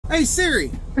Hey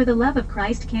Siri! For the love of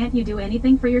Christ, can't you do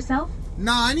anything for yourself?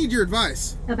 Nah, I need your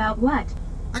advice. About what?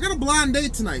 I got a blind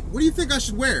date tonight. What do you think I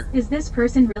should wear? Is this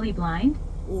person really blind?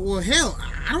 Well, hell,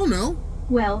 I don't know.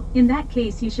 Well, in that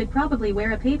case you should probably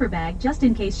wear a paper bag just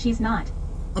in case she's not.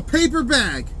 A paper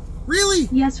bag? Really?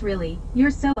 Yes, really. You're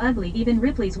so ugly even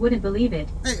Ripley's wouldn't believe it.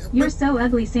 Hey, You're so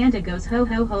ugly Santa goes ho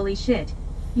ho holy shit.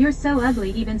 You're so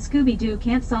ugly even Scooby-Doo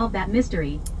can't solve that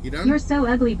mystery. You done? You're so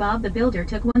ugly Bob the Builder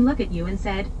took one look at you and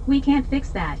said, we can't fix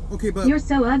that. Okay, but... You're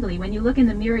so ugly when you look in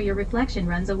the mirror your reflection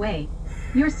runs away.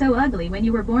 You're so ugly when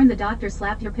you were born the doctor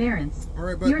slapped your parents.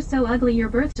 Alright, but... You're so ugly your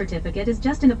birth certificate is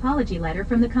just an apology letter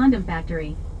from the condom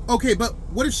factory. Okay, but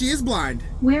what if she is blind?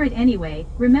 Wear it anyway.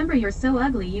 Remember you're so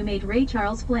ugly you made Ray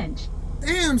Charles flinch.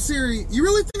 Damn, Siri, you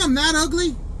really think I'm that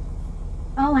ugly?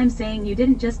 All I'm saying you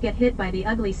didn't just get hit by the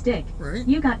ugly stick. Right.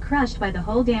 You got crushed by the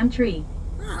whole damn tree.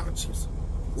 Oh, jeez.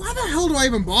 Why the hell do I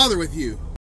even bother with you?